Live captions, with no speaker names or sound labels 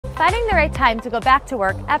Finding the right time to go back to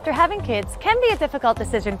work after having kids can be a difficult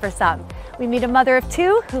decision for some. We meet a mother of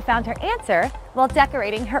two who found her answer while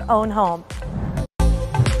decorating her own home.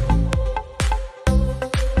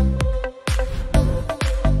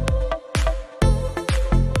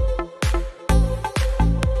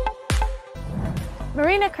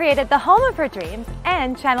 Marina created the home of her dreams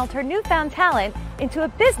and channeled her newfound talent into a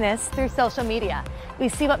business through social media. We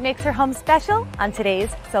see what makes her home special on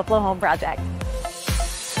today's SoFlo Home Project.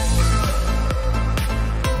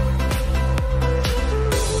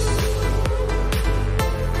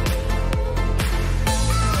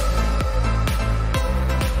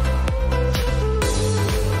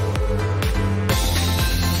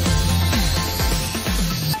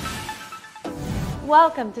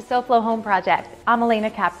 Welcome to SoFlo Home Project. I'm Elena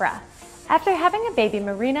Capra. After having a baby,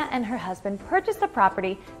 Marina and her husband purchased a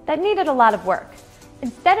property that needed a lot of work.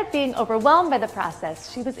 Instead of being overwhelmed by the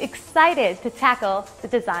process, she was excited to tackle the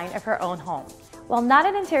design of her own home. While not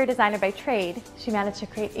an interior designer by trade, she managed to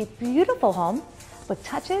create a beautiful home with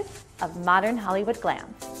touches of modern Hollywood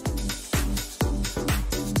glam.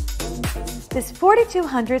 This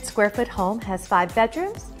 4,200 square foot home has 5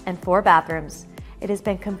 bedrooms and 4 bathrooms. It has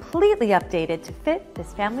been completely updated to fit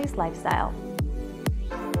this family's lifestyle.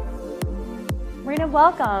 Marina,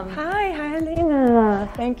 welcome. Hi Elena.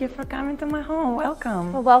 Thank you for coming to my home.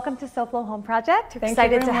 Welcome. Well, welcome to SoFlo Home Project. We're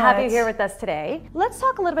excited to have you here with us today. Let's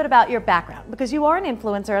talk a little bit about your background, because you are an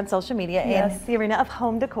influencer on social media in the arena of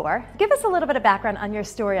home decor. Give us a little bit of background on your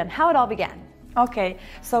story on how it all began. Okay,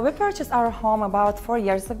 so we purchased our home about 4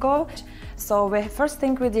 years ago. So the first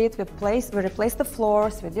thing we did, we replaced the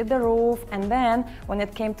floors, we did the roof, and then when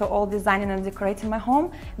it came to all designing and decorating my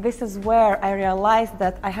home, this is where I realized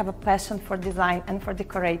that I have a passion for design and for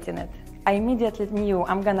decorating it. I immediately knew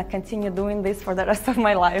I'm gonna continue doing this for the rest of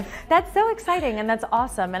my life. That's so exciting and that's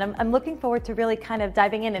awesome, and I'm looking forward to really kind of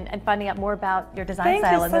diving in and finding out more about your design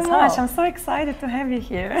style in this home. Thank you so much. I'm so excited to have you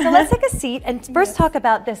here. So let's take a seat and first talk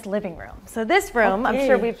about this living room. So this room, I'm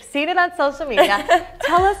sure we've seen it on social media.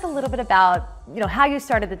 Tell us a little bit about how you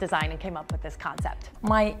started the design and came up with this concept.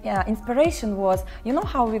 My inspiration was,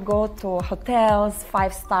 how we go to hotels,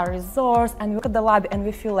 5-star resorts, and we look at the lobby and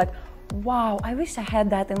we feel like, wow, I wish I had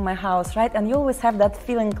that in my house, right? And you always have that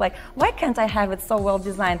feeling like, why can't I have it so well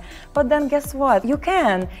designed? But then guess what? You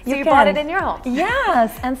can. So you bought it in your home.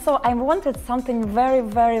 Yes. And so I wanted something very,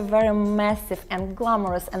 very, very massive and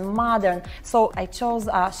glamorous and modern. So I chose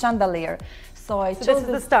a chandelier. So this is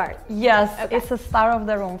the start? Yes, it's the star of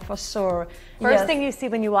the room for sure. First thing you see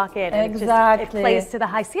when you walk in, exactly. It plays to the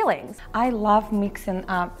high ceilings. I love mixing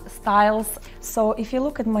styles. So if you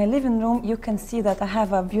look at my living room, you can see that I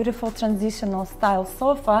have a beautiful transitional style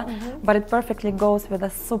sofa, but it perfectly goes with a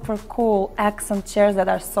super cool accent chairs that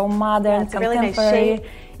are so modern, contemporary. Really nice shape.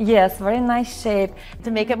 Yes, very nice shape. To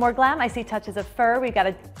make it more glam, I see touches of fur. We've got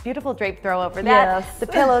a beautiful drape throw over that. Yes. The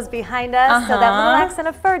pillows behind us, so that little accent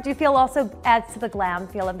of fur, do you feel also adds to the glam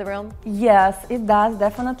feel of the room? Yes, it does,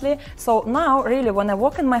 definitely. So now, really, when I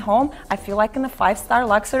walk in my home, I feel like in a 5-star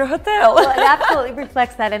luxury hotel. Well, it absolutely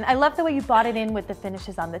reflects that. And I love the way you brought it in with the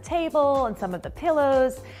finishes on the table and some of the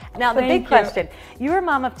pillows. Now, the big question, you're a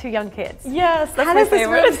mom of 2 young kids. Yes, that's How my does this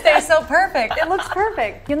favorite. room stay so perfect? It looks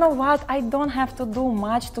perfect. You know what? I don't have to do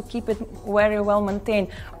much to keep it very well maintained.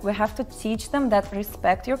 We have to teach them that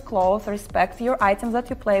respect your clothes, respect your items that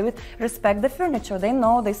you play with, respect the furniture. They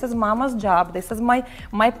know this is mama's job, this is my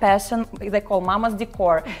passion. They call mama's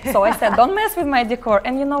decor. So I said, don't mess with my decor.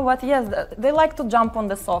 And you know what? Yes, they like to jump on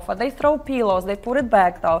the sofa. They throw pillows, they put it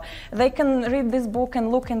back though. They can read this book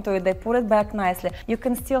and look into it, they put it back nicely. You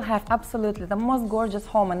can still have absolutely the most gorgeous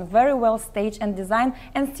home and very well staged and designed,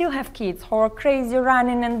 and still have kids who are crazy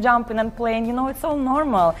running and jumping and playing. It's all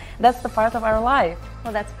normal. That's the part of our life.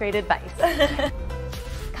 Well, that's great advice.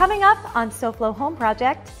 Coming up on SoFlo Home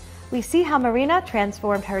Project, we see how Marina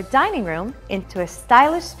transformed her dining room into a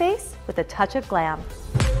stylish space with a touch of glam.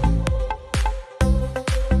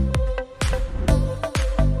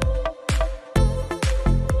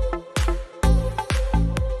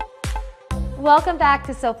 Welcome back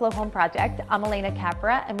to SoFlo Home Project. I'm Elena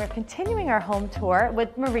Capra, and we're continuing our home tour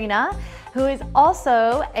with Marina, who is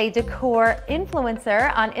also a decor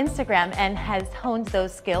influencer on Instagram and has honed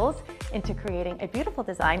those skills into creating a beautiful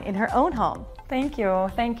design in her own home. Thank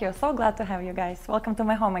you. Thank you. So glad to have you guys. Welcome to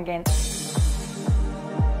my home again.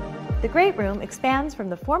 The great room expands from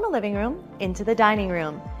the formal living room into the dining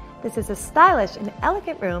room. This is a stylish and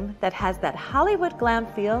elegant room that has that Hollywood glam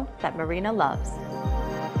feel that Marina loves.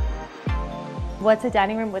 What's a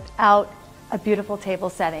dining room without a beautiful table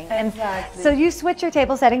setting? Exactly. And so you switch your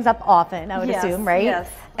table settings up often, I would assume, right? Yes.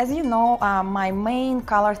 As you know, my main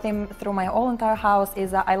color theme through my whole entire house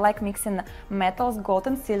is I like mixing metals, gold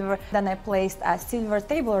and silver. Then I placed a silver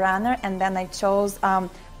table runner, and then I chose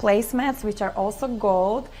placemats, which are also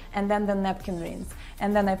gold, and then the napkin rings.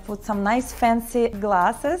 And then I put some nice fancy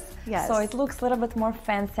glasses, so it looks a little bit more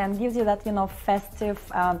fancy and gives you that, you know, festive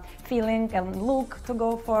feeling and look to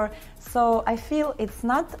go for. So I feel it's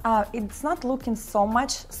not looking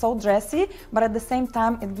so dressy, but at the same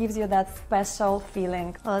time it gives you that special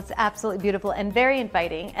feeling. Well, it's absolutely beautiful and very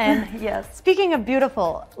inviting. And yes. Speaking of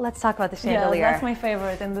beautiful, let's talk about the chandelier. Yeah, that's my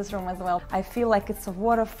favorite in this room as well. I feel like it's a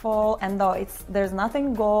waterfall, and though there's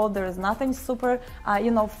nothing gold, there's nothing super, you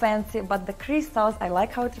know, fancy, but the crystals, I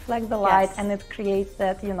like how it reflects the light, and it creates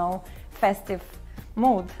that, you know, festive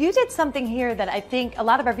mood. You did something here that I think a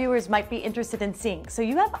lot of our viewers might be interested in seeing. So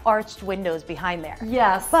you have arched windows behind there.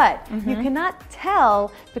 Yes. But you cannot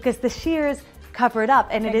tell because the shears cover it up,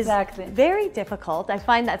 and it is very difficult. I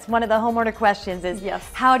find that's one of the homeowner questions is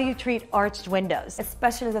how do you treat arched windows?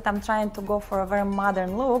 Especially that I'm trying to go for a very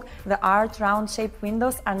modern look. The arched round shaped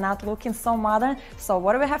windows are not looking so modern. So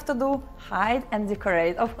what do we have to do? Hide and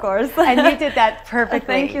decorate, of course. And you did that perfectly.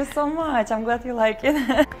 Thank you so much. I'm glad you like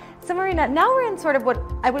it. So Marina, now we're in sort of what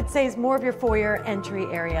I would say is more of your foyer entry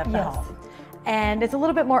area of the home. And it's a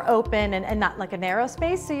little bit more open and not like a narrow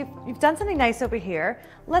space. So you've done something nice over here.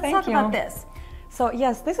 Let's talk about this. So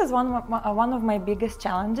yes, this is one of my biggest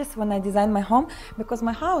challenges when I design my home, because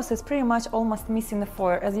my house is pretty much almost missing the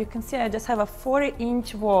foyer. As you can see, I just have a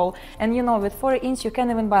 40-inch wall, and you know, with 40-inch you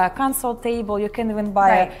can't even buy a console table, you can't even buy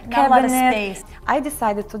a cabinet. Not a lot of space. I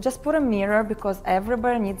decided to just put a mirror, because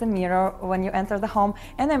everybody needs a mirror when you enter the home,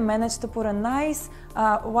 and I managed to put a nice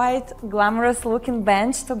white glamorous looking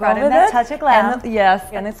bench to go with it. Touch of glam. Yes,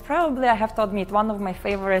 and it's probably, I have to admit, one of my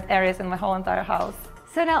favorite areas in my whole entire house.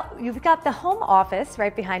 So now you've got the home office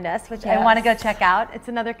right behind us, which I want to go check out. It's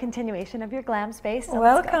another continuation of your glam space. So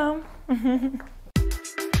welcome.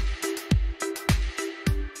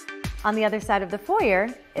 On the other side of the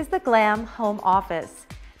foyer is the glam home office.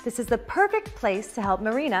 This is the perfect place to help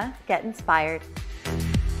Marina get inspired.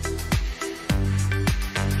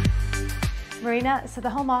 Marina, so the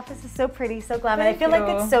home office is so pretty, so glam, and I feel like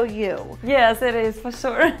it's so you. Yes, it is, for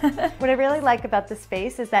sure. What I really like about this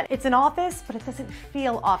space is that it's an office, but it doesn't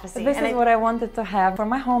feel officey. This is what I wanted to have. For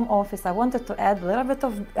my home office, I wanted to add a little bit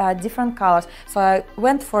of different colors. So I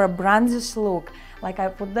went for a bronzish look. Like I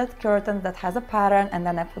put that curtain that has a pattern, and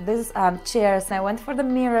then I put these chairs, and I went for the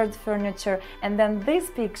mirrored furniture, and then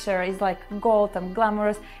this picture is like gold and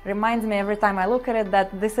glamorous. Reminds me every time I look at it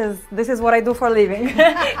that this is what I do for a living,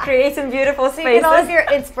 creating beautiful spaces. So you get all of your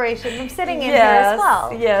inspiration from sitting in here as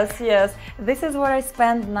well. Yes, yes. This is where I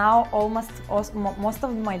spend now almost most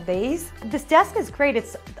of my days. This desk is great.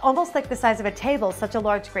 It's almost like the size of a table. Such a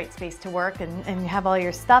large, great space to work, and you have all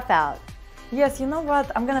your stuff out. Yes, you know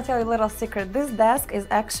what? I'm gonna tell you a little secret. This desk is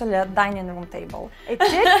actually a dining room table. It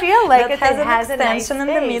did feel like it has an extension in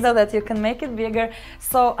the middle that you can make it bigger.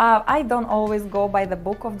 So I don't always go by the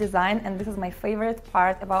book of design, and this is my favorite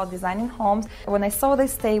part about designing homes. When I saw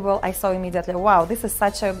this table, I saw immediately, wow, this is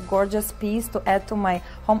such a gorgeous piece to add to my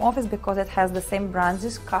home office, because it has the same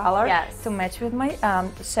bronzish color to match with my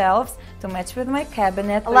shelves, to match with my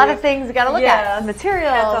cabinet. A lot of things you gotta look at.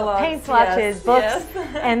 Material, paint swatches, books,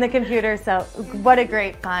 and the computer. So what a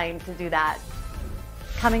great find to do that.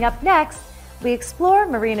 Coming up next, we explore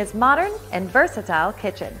Marina's modern and versatile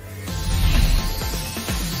kitchen.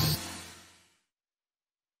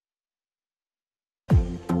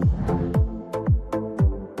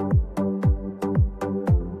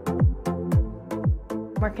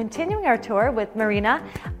 We're continuing our tour with Marina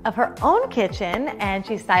of her own kitchen, and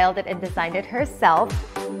she styled it and designed it herself.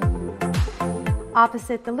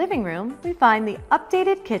 Opposite the living room, we find the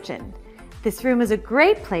updated kitchen. This room is a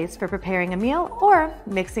great place for preparing a meal or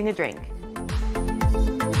mixing a drink.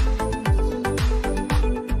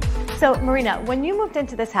 So Marina, when you moved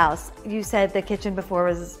into this house, you said the kitchen before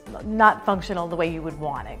was not functional the way you would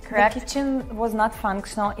want it, correct? The kitchen was not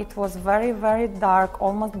functional. It was very, very dark,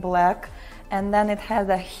 almost black. And then it had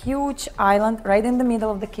a huge island right in the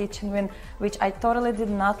middle of the kitchen, which I totally did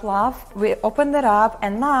not love. We opened it up,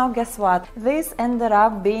 and now guess what? This ended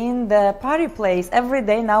up being the party place. Every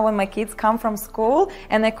day now when my kids come from school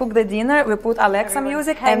and I cook the dinner, we put Alexa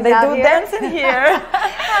music and they do dance in here.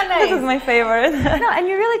 How nice. This is my favorite. No, and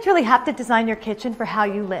you really truly have to design your kitchen for how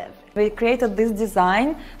you live. We created this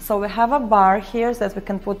design, so we have a bar here so that we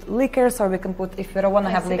can put liquors, or we can put, if you don't want to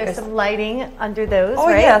have liquors. There's some lighting under those,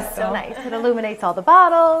 right? Yes. So nice. It illuminates all the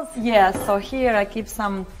bottles. Yes, so here I keep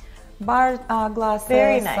some bar glasses.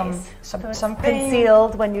 Very nice. Some champagne.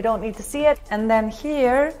 Concealed when you don't need to see it. And then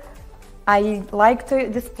here I like to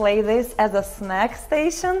display this as a snack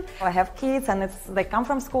station. I have kids and they come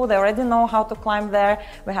from school, they already know how to climb there.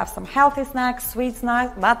 We have some healthy snacks, sweet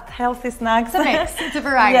snacks, but healthy snacks. It's a mix, it's a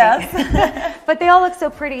variety. Yes. But they all look so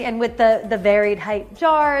pretty, and with the varied height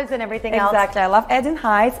jars and everything else. Exactly, I love adding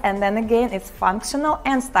heights, and then again, it's functional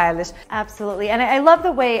and stylish. Absolutely, and I love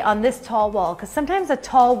the way on this tall wall, because sometimes a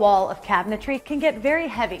tall wall of cabinetry can get very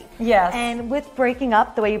heavy. Yes. And with breaking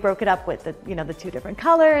up, the way you broke it up with the, the two different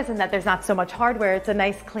colors, and that there's not so much hardware, it's a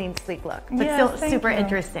nice, clean, sleek look, but still super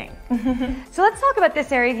interesting. So let's talk about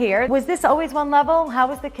this area here. Was this always one level? How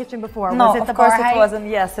was the kitchen before? No, was it the of course bar height? It wasn't.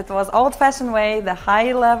 Yes, it was old-fashioned way, the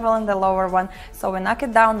high level and the lower one. So we knocked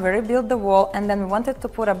it down, we rebuilt the wall, and then we wanted to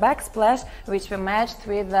put a backsplash, which we matched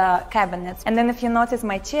with the cabinets. And then if you notice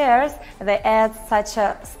my chairs, they add such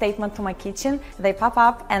a statement to my kitchen. They pop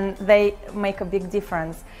up and they make a big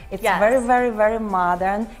difference. It's very, very, very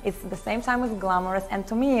modern. It's the same time as glamorous, and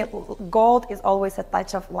to me, gold is always a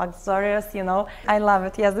touch of luxurious, I love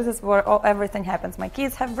it. Yes, this is where everything happens. My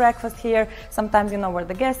kids have breakfast here. Sometimes, where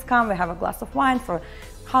the guests come, we have a glass of wine. For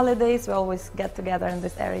holidays, we always get together in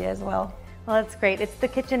this area as well. Well, that's great. The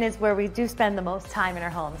kitchen is where we do spend the most time in our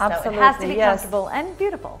homes. Absolutely, so it has to be comfortable and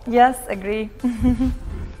beautiful. Yes, agree.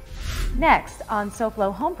 Next on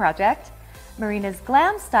SoFlo Home Project, Marina's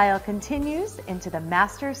glam style continues into the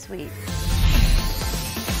master suite.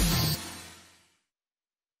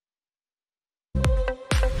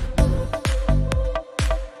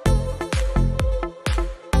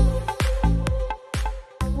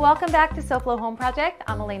 Welcome back to SoFlo Home Project.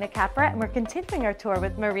 I'm Elena Capra, and we're continuing our tour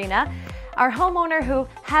with Marina, our homeowner who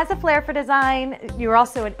has a flair for design. You're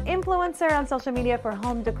also an influencer on social media for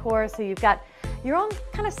home decor, so you've got your own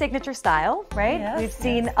kind of signature style, right? Yes, we've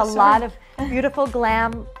seen a lot of beautiful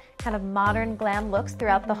glam, kind of modern glam looks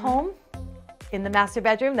throughout the home. In the master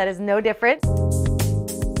bedroom, that is no different.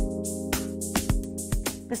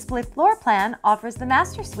 The split floor plan offers the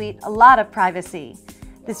master suite a lot of privacy.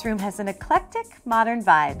 This room has an eclectic, modern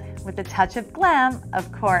vibe, with a touch of glam,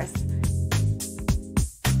 of course.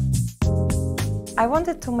 I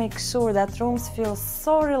wanted to make sure that rooms feel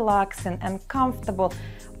so relaxing and comfortable,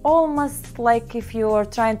 almost like if you are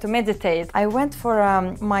trying to meditate. I went for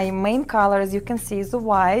my main color, as you can see, is the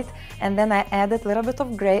white, and then I added a little bit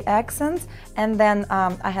of gray accents, and then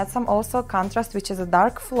I had some also contrast, which is a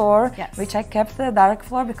dark floor, which I kept the dark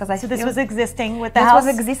floor because I So this was existing with the house?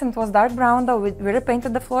 This was existing, it was dark brown though. We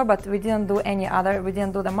repainted the floor, but we didn't do we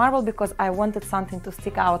didn't do the marble because I wanted something to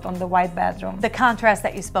stick out on the white bedroom. The contrast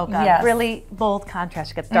that you spoke of, really bold contrast.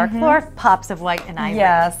 You get dark floor, pops of white and ivory.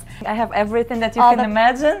 Yes, I have everything that you can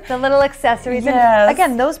imagine. The little accessories, and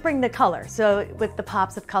again, those bring the color. So with the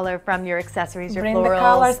pops of color from your accessories, your florals. Bring the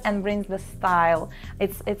colors and brings the style.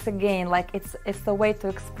 It's again like it's a way to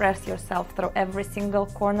express yourself through every single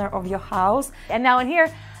corner of your house. And now in here,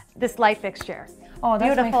 this light fixture. Oh,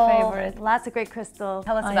 that's beautiful. My favorite. Lots of great crystal.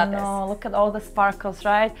 Tell us about this. I know, look at all the sparkles,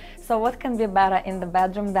 right? So what can be better in the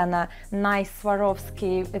bedroom than a nice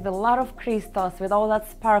Swarovski with a lot of crystals, with all that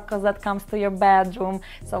sparkles that comes to your bedroom.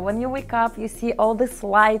 So when you wake up, you see all this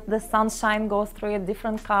light, the sunshine goes through it,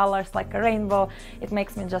 different colors like a rainbow. It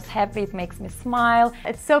makes me just happy, it makes me smile.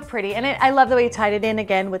 It's so pretty, and I love the way you tied it in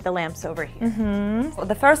again with the lamps over here. So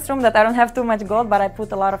the first room that I don't have too much gold, but I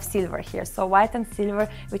put a lot of silver here. So white and silver,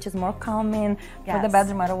 which is more calming. For the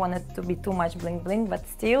bedroom, I don't want it to be too much bling bling, but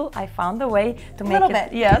still I found a way to make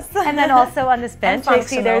it. Yes. And then also on this bench, I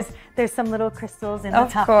see there's some little crystals in the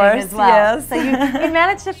top thing as well. Yes. So you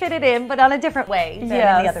managed to fit it in, but on a different way than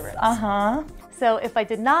in the other rooms. So if I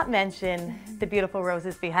did not mention the beautiful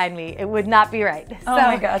roses behind me, it would not be right. Oh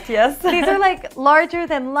my God, yes. These are like larger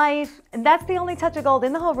than life, and that's the only touch of gold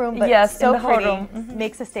in the whole room, but so pretty.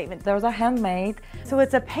 Makes a statement. Those are handmade. So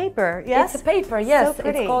it's a paper, yes? It's a paper, yes. So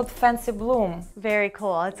it's called Fancy Bloom. Very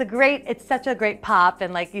cool. It's such a great pop,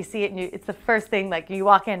 and like you see it, and it's the first thing, like you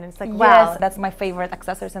walk in and it's like, wow. Yes, that's my favorite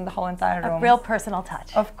accessories in the whole entire room. A real personal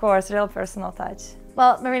touch. Of course, real personal touch.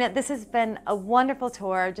 Well, Marina, this has been a wonderful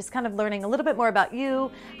tour, just kind of learning a little bit more about you,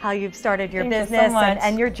 how you've started your business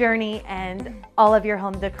and your journey, and all of your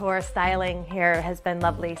home decor styling here has been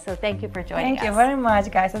lovely. So thank you for joining us. Thank you very much,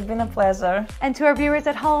 guys. It's been a pleasure. And to our viewers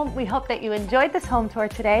at home, we hope that you enjoyed this home tour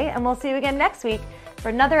today, and we'll see you again next week for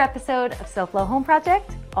another episode of SoFlo Home Project,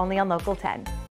 only on Local 10.